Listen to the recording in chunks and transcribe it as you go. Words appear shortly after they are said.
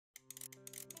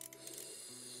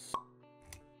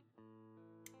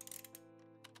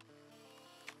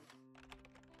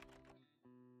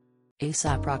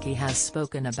A$AP Rocky has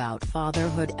spoken about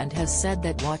fatherhood and has said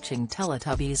that watching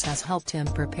Teletubbies has helped him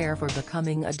prepare for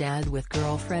becoming a dad with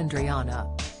girlfriend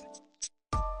Rihanna.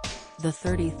 The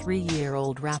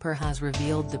 33-year-old rapper has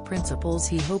revealed the principles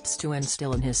he hopes to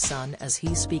instill in his son as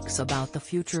he speaks about the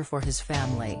future for his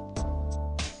family.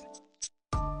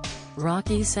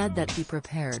 Rocky said that he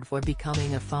prepared for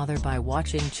becoming a father by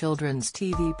watching children's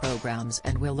TV programs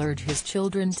and will urge his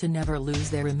children to never lose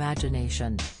their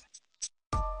imagination.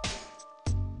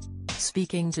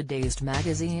 Speaking to Dazed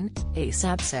magazine,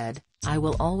 A$AP said, "I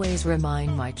will always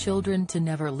remind my children to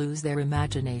never lose their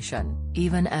imagination,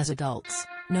 even as adults,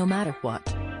 no matter what."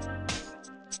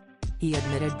 He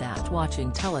admitted that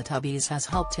watching Teletubbies has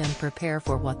helped him prepare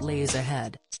for what lays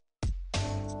ahead.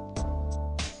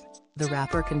 The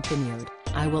rapper continued,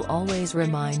 "I will always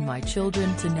remind my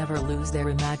children to never lose their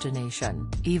imagination,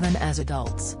 even as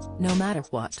adults, no matter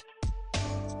what.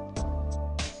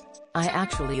 I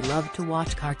actually love to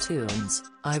watch cartoons.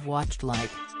 I've watched like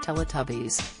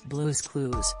Teletubbies, Blue's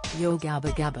Clues, Yo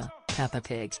Gabba Gabba, Peppa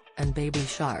Pig, and Baby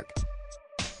Shark."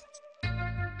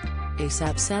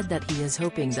 A$AP said that he is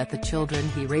hoping that the children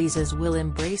he raises will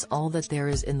embrace all that there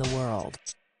is in the world.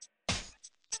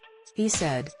 He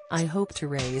said, "I hope to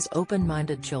raise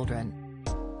open-minded children,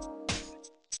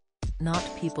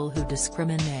 not people who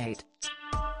discriminate.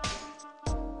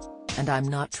 And I'm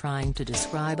not trying to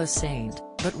describe a saint,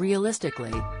 but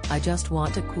realistically, I just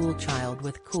want a cool child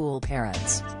with cool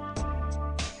parents."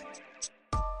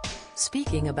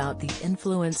 Speaking about the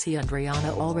influence he and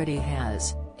Rihanna already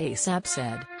has, A$AP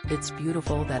said, "It's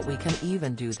beautiful that we can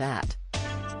even do that.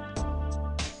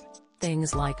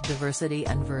 Things like diversity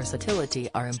and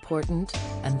versatility are important,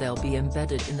 and they'll be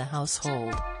embedded in the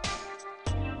household."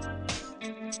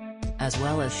 As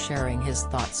well as sharing his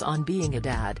thoughts on being a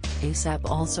dad, A$AP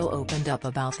also opened up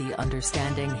about the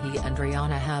understanding he and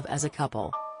Rihanna have as a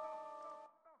couple.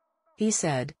 He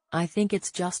said, "I think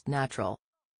it's just natural.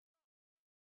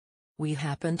 We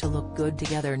happen to look good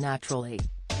together naturally.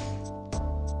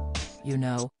 You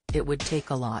know, it would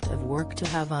take a lot of work to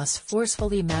have us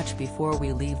forcefully match before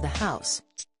we leave the house.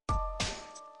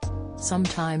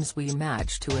 Sometimes we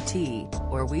match to a T,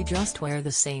 or we just wear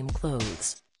the same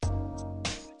clothes.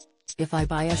 If I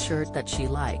buy a shirt that she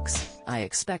likes, I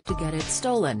expect to get it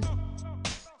stolen.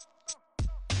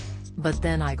 But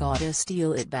then I gotta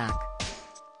steal it back.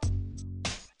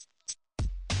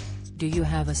 Do you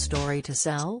have a story to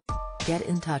sell? Get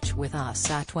in touch with us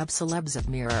at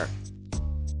webcelebsofmirror.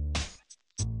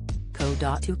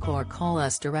 .co.uk or call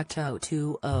us direct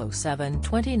 0207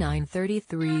 29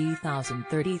 33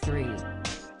 033.